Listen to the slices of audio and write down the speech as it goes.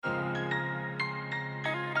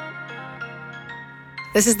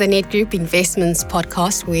This is the Nedgroup Investments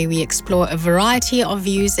podcast where we explore a variety of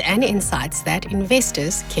views and insights that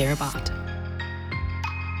investors care about.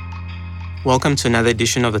 Welcome to another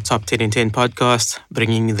edition of the Top 10 in 10 podcast,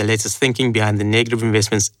 bringing you the latest thinking behind the Nedgroup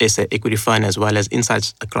Investments SA Equity Fund, as well as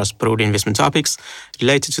insights across broader investment topics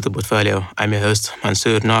related to the portfolio. I'm your host,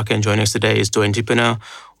 Mansoor Naka, and joining us today is Dwayne Dippenaar,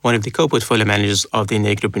 one of the co-portfolio managers of the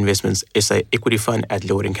Nedgroup Investments SA Equity Fund at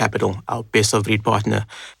Laurium Capital, our best-of-breed partner.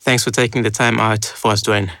 Thanks for taking the time out for us,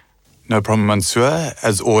 Dwayne. No problem, Mansoor.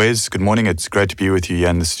 As always, good morning. It's great to be with you here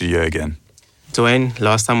in the studio again. Dwayne,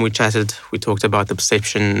 last time we chatted, we talked about the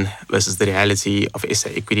perception versus the reality of SA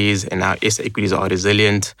equities and how SA equities are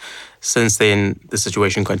resilient. Since then, the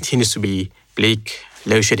situation continues to be bleak.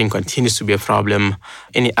 Load shedding continues to be a problem.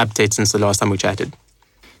 Any updates since the last time we chatted?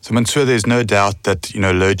 So, Mansoor, there's no doubt that,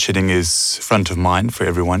 load shedding is front of mind for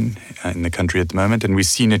everyone in the country at the moment. And we've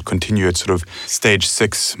seen it continue at sort of stage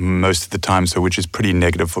 6 most of the time, so which is pretty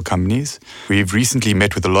negative for companies. We've recently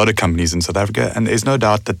met with a lot of companies in South Africa, and there's no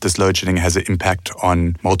doubt that this load shedding has an impact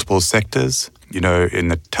on multiple sectors. In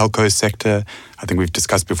the telco sector, I think we've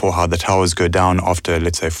discussed before how the towers go down after,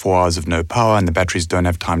 let's say, 4 hours of no power and the batteries don't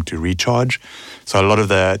have time to recharge. So a lot of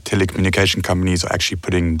the telecommunication companies are actually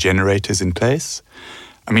putting generators in place.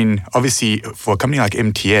 I mean, obviously, for a company like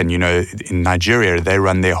MTN, in Nigeria, they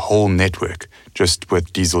run their whole network just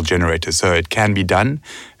with diesel generators. So it can be done.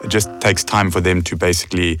 It just takes time for them to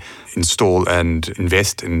basically install and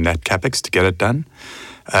invest in that capex to get it done.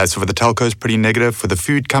 So for the telcos, pretty negative. For the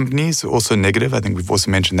food companies, also negative. I think we've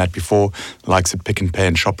also mentioned that before, likes of Pick n Pay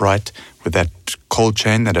and ShopRite, with that cold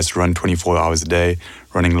chain that has to run 24 hours a day,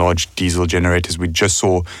 running large diesel generators. We just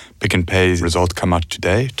saw Pick n Pay's results come out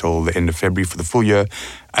today till the end of February for the full year.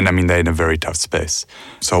 And I mean, they're in a very tough space.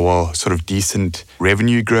 So while sort of decent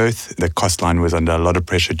revenue growth, the cost line was under a lot of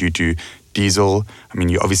pressure due to diesel. I mean,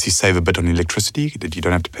 you obviously save a bit on electricity that you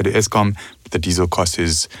don't have to pay to Eskom, but the diesel cost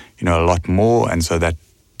is, a lot more. And so that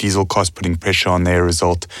diesel cost putting pressure on their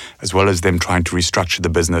result, as well as them trying to restructure the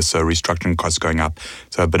business, so restructuring costs going up.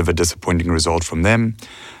 So a bit of a disappointing result from them.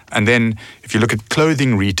 And then if you look at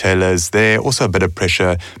clothing retailers, they're also a bit of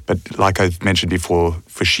pressure. But like I've mentioned before,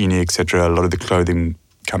 for Sheeny, etc., a lot of the clothing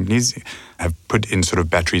companies have put in sort of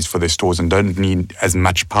batteries for their stores and don't need as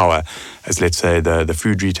much power as, let's say, the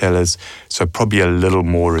food retailers. So probably a little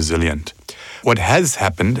more resilient. What has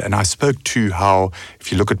happened, and I spoke to how,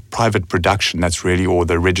 if you look at private production, or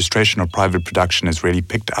the registration of private production has really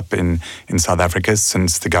picked up in South Africa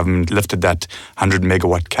since the government lifted that 100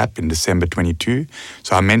 megawatt cap in December 22.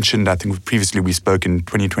 So I mentioned, I think previously we spoke in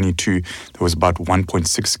 2022, there was about 1.6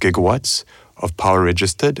 gigawatts of power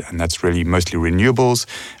registered, and that's really mostly renewables.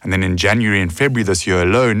 And then in January and February this year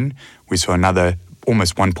alone, we saw another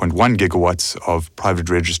almost 1.1 gigawatts of private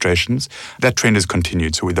registrations. That trend has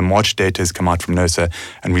continued. So the March data has come out from NERSA,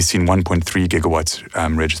 and we've seen 1.3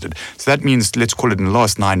 gigawatts registered. So that means, let's call it in the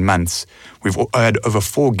last 9 months, we've had over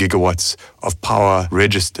 4 gigawatts of power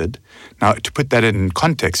registered. Now, to put that in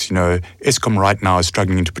context, Eskom right now is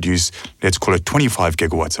struggling to produce, let's call it 25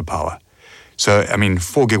 gigawatts of power. So, 4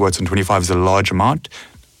 gigawatts and 25 is a large amount.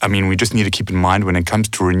 We just need to keep in mind when it comes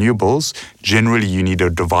to renewables, generally you need to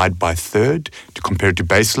divide by third to compare it to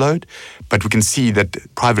base load. But we can see that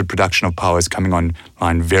private production of power is coming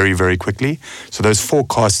online very, very quickly. So those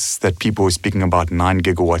forecasts that people were speaking about, 9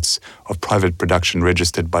 gigawatts of private production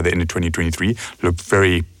registered by the end of 2023, look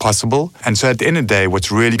very possible. And so at the end of the day,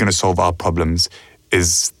 what's really going to solve our problems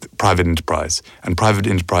is private enterprise. And private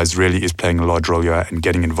enterprise really is playing a large role here and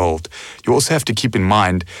getting involved. You also have to keep in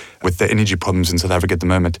mind, with the energy problems in South Africa at the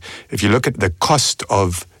moment, if you look at the cost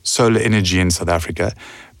of solar energy in South Africa,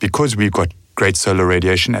 because we've got great solar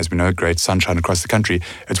radiation, as we know, great sunshine across the country,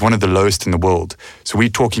 it's one of the lowest in the world. So we're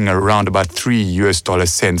talking around about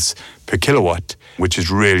 $3 per kilowatt, which is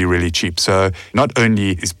really, really cheap. So not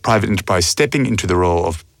only is private enterprise stepping into the role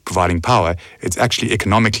of providing power, it's actually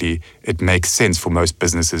economically, it makes sense for most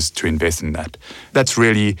businesses to invest in that. That's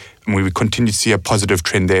really, we continue to see a positive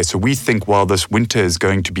trend there. So we think while this winter is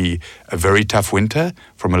going to be a very tough winter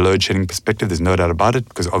from a load shedding perspective, there's no doubt about it,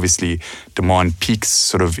 because obviously demand peaks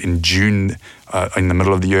sort of in June, in the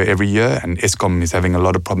middle of the year every year, and Eskom is having a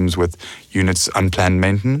lot of problems with units unplanned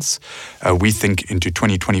maintenance. We think into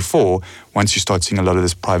 2024, once you start seeing a lot of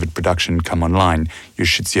this private production come online, you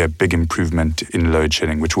should see a big improvement in load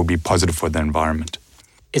shedding, which will be positive for the environment.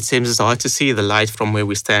 It seems it's hard to see the light from where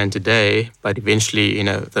we stand today, but eventually,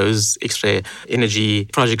 those extra energy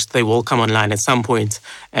projects, they will come online at some point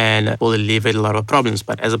and will alleviate a lot of problems.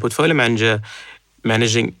 But as a portfolio manager,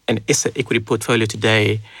 managing an SA equity portfolio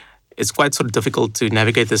today, It's quite sort of difficult to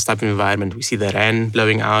navigate this type of environment. We see the rand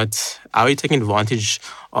blowing out. How are you taking advantage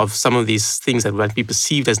of some of these things that might be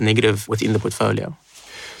perceived as negative within the portfolio?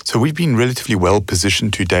 So we've been relatively well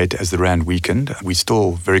positioned to date as the rand weakened. We're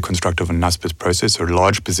still very constructive on Naspers process, so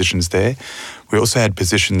large positions there. We also had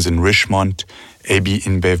positions in Richemont, AB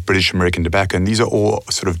InBev, British American Tobacco, and these are all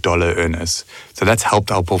sort of dollar earners. So that's helped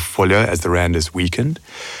our portfolio as the rand has weakened.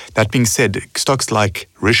 That being said, stocks like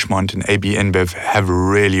Richemont and AB InBev have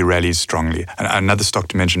really rallied strongly. And another stock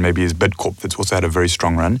to mention maybe is Bidcorp, that's also had a very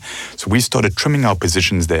strong run. So we started trimming our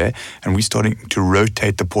positions there, and we're starting to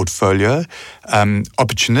rotate the portfolio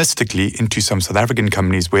opportunistically into some South African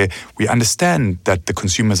companies where we understand that the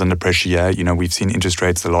consumer's under pressure here. You know, we've seen interest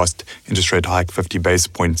rates, the last interest rate hike, 50 basis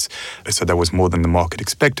points. So that was more than the market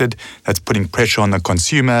expected. That's putting pressure on the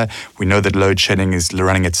consumer. We know that load shedding is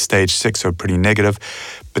running at stage 6, so pretty negative.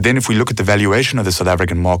 But then if we look at the valuation of the South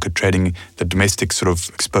African market trading, the domestic sort of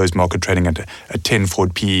exposed market trading at a 10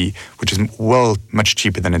 forward PE, which is much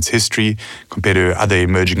cheaper than its history compared to other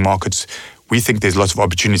emerging markets, we think there's lots of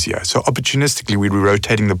opportunity here. So opportunistically, we're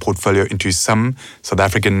rotating the portfolio into some South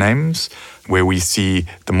African names where we see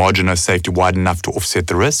the margin of safety wide enough to offset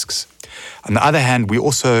the risks. On the other hand, we're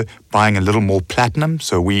also buying a little more platinum.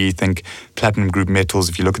 So we think platinum group metals,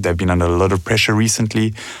 if you look at, they've been under a lot of pressure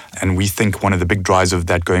recently. And we think one of the big drivers of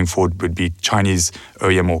that going forward would be Chinese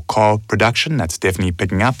OEM or car production. That's definitely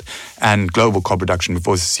picking up. And global car production. We've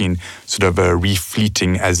also seen sort of a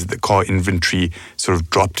refleeting as the car inventory sort of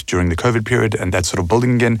dropped during the COVID period, and that's sort of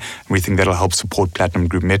building again. And we think that'll help support platinum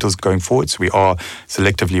group metals going forward. So we are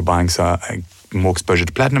selectively buying more exposure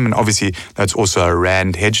to platinum, and obviously that's also a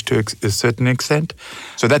rand hedge to a certain extent.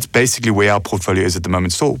 So that's basically where our portfolio is at the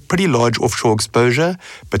moment. Still pretty large offshore exposure,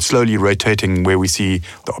 but slowly rotating where we see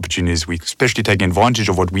the opportunities. We especially taking advantage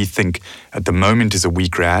of what we think at the moment is a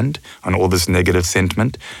weak rand on all this negative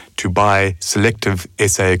sentiment to buy selective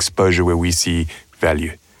SA exposure where we see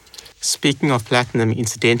value. Speaking of platinum,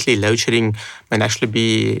 incidentally, load shedding might actually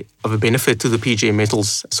be of a benefit to the PGM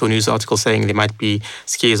metals. I saw a news article saying there might be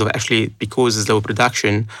scares of actually, because there's lower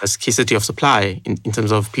production, a scarcity of supply in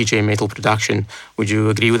terms of PGM metal production. Would you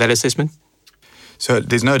agree with that assessment? So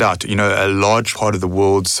there's no doubt, a large part of the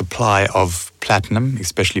world's supply of platinum,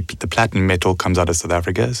 especially the platinum metal, comes out of South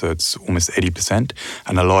Africa. So it's almost 80%,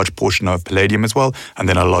 and a large portion of palladium as well, and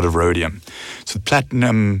then a lot of rhodium. So the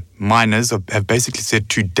platinum miners have basically said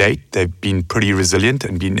to date they've been pretty resilient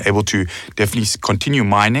and been able to definitely continue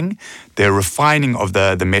mining. Their refining of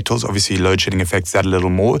the metals, obviously load shedding affects that a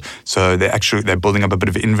little more. So they're building up a bit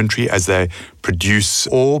of inventory as they produce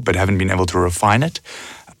ore, but haven't been able to refine it.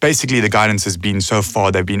 Basically, the guidance has been so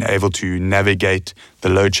far they've been able to navigate the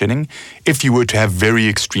load shedding. If you were to have very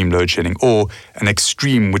extreme load shedding or an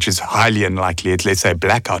extreme, which is highly unlikely, let's say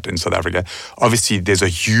blackout in South Africa, obviously there's a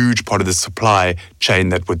huge part of the supply chain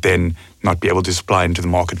that would then not be able to supply into the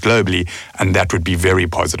market globally, and that would be very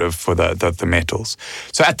positive for the metals.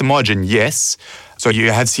 So at the margin, yes. So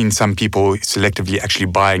you have seen some people selectively actually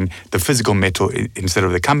buying the physical metal instead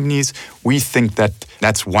of the companies. We think that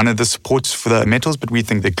that's one of the supports for the metals, but we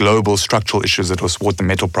think the global structural issues that will support the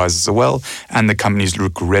metal prices as well, and the companies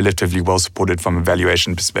look relatively well supported from a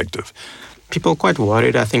valuation perspective. People are quite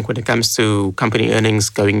worried, I think, when it comes to company earnings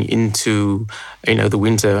going into, the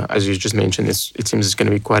winter. As you just mentioned, it seems it's going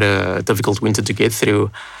to be quite a difficult winter to get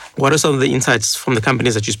through. What are some of the insights from the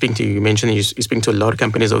companies that you speak to? You mentioned you speak to a lot of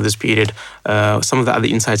companies over this period. Some of the other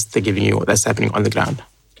insights they're giving you, that's happening on the ground.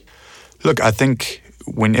 Look, I think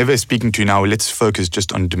whenever speaking to now, let's focus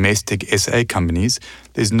just on domestic SA companies.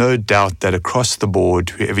 There's no doubt that across the board,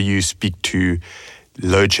 whoever you speak to,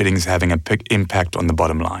 load shedding is having a big impact on the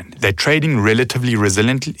bottom line. They're trading relatively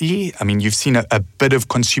resiliently. I mean, you've seen a bit of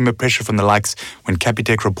consumer pressure from the likes. When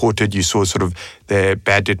Capitec reported, you saw sort of their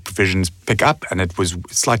bad debt provisions pick up, and it was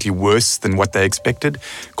slightly worse than what they expected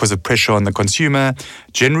because of pressure on the consumer.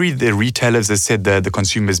 Generally, the retailers have said that the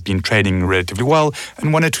consumer's been trading relatively well,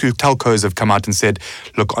 and one or two telcos have come out and said,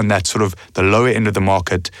 look, on that sort of the lower end of the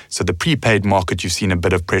market, so the prepaid market, you've seen a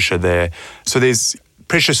bit of pressure there. So there's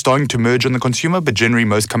pressure starting to emerge on the consumer, but generally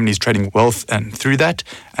most companies trading well and through that.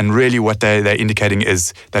 And really what they're indicating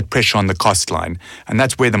is that pressure on the cost line. And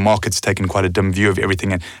that's where the market's taken quite a dim view of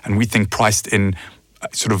everything. And we think priced in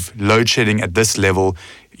sort of load shedding at this level,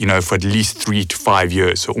 for at least 3 to 5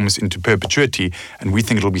 years, so almost into perpetuity. And we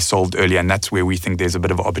think it'll be solved earlier. And that's where we think there's a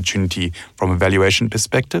bit of opportunity from a valuation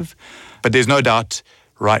perspective. But there's no doubt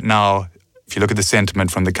right now, if you look at the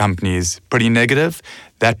sentiment from the companies, pretty negative.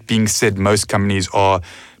 That being said, most companies are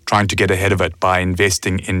trying to get ahead of it by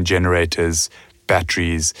investing in generators,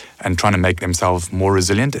 batteries, and trying to make themselves more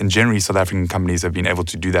resilient. And generally, South African companies have been able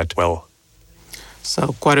to do that well.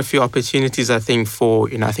 So quite a few opportunities, I think, for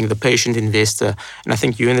the patient investor. And I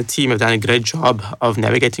think you and the team have done a great job of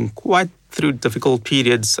navigating quite through difficult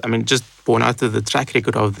periods. I mean, just born out of the track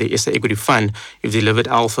record of the SA Equity Fund, you've delivered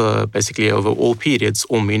alpha basically over all periods,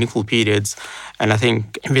 all meaningful periods. And I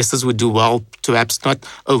think investors would do well to perhaps not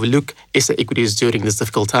overlook SA equities during these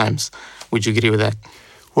difficult times. Would you agree with that?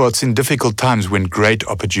 Well, it's in difficult times when great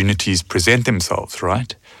opportunities present themselves,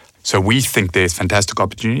 right? So we think there's fantastic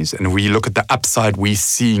opportunities, and we look at the upside we're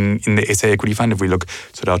seeing in the SA Equity Fund. If we look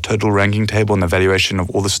at our total ranking table and the valuation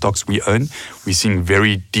of all the stocks we own, we're seeing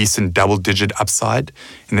very decent double-digit upside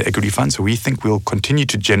in the equity fund. So we think we'll continue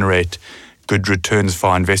to generate good returns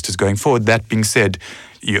for our investors going forward. That being said,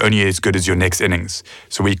 you're only as good as your next innings.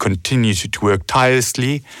 So we continue to work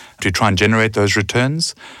tirelessly to try and generate those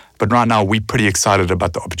returns. But right now, we're pretty excited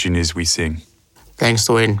about the opportunities we're seeing. Thanks,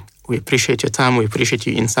 Dwayne. We appreciate your time. We appreciate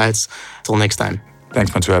your insights. Till next time.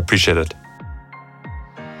 Thanks, Mansoor. I appreciate it.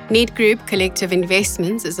 Nedgroup Collective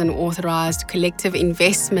Investments is an authorised collective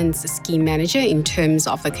investments scheme manager in terms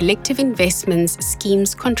of the Collective Investments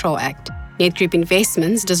Schemes Control Act. Nedgroup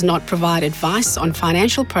Investments does not provide advice on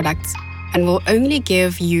financial products and will only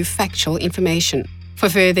give you factual information. For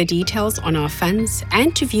further details on our funds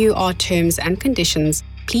and to view our terms and conditions,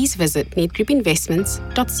 please visit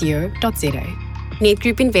nedgroupinvestments.co.za.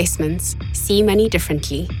 Nedgroup Investments. See money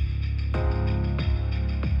differently.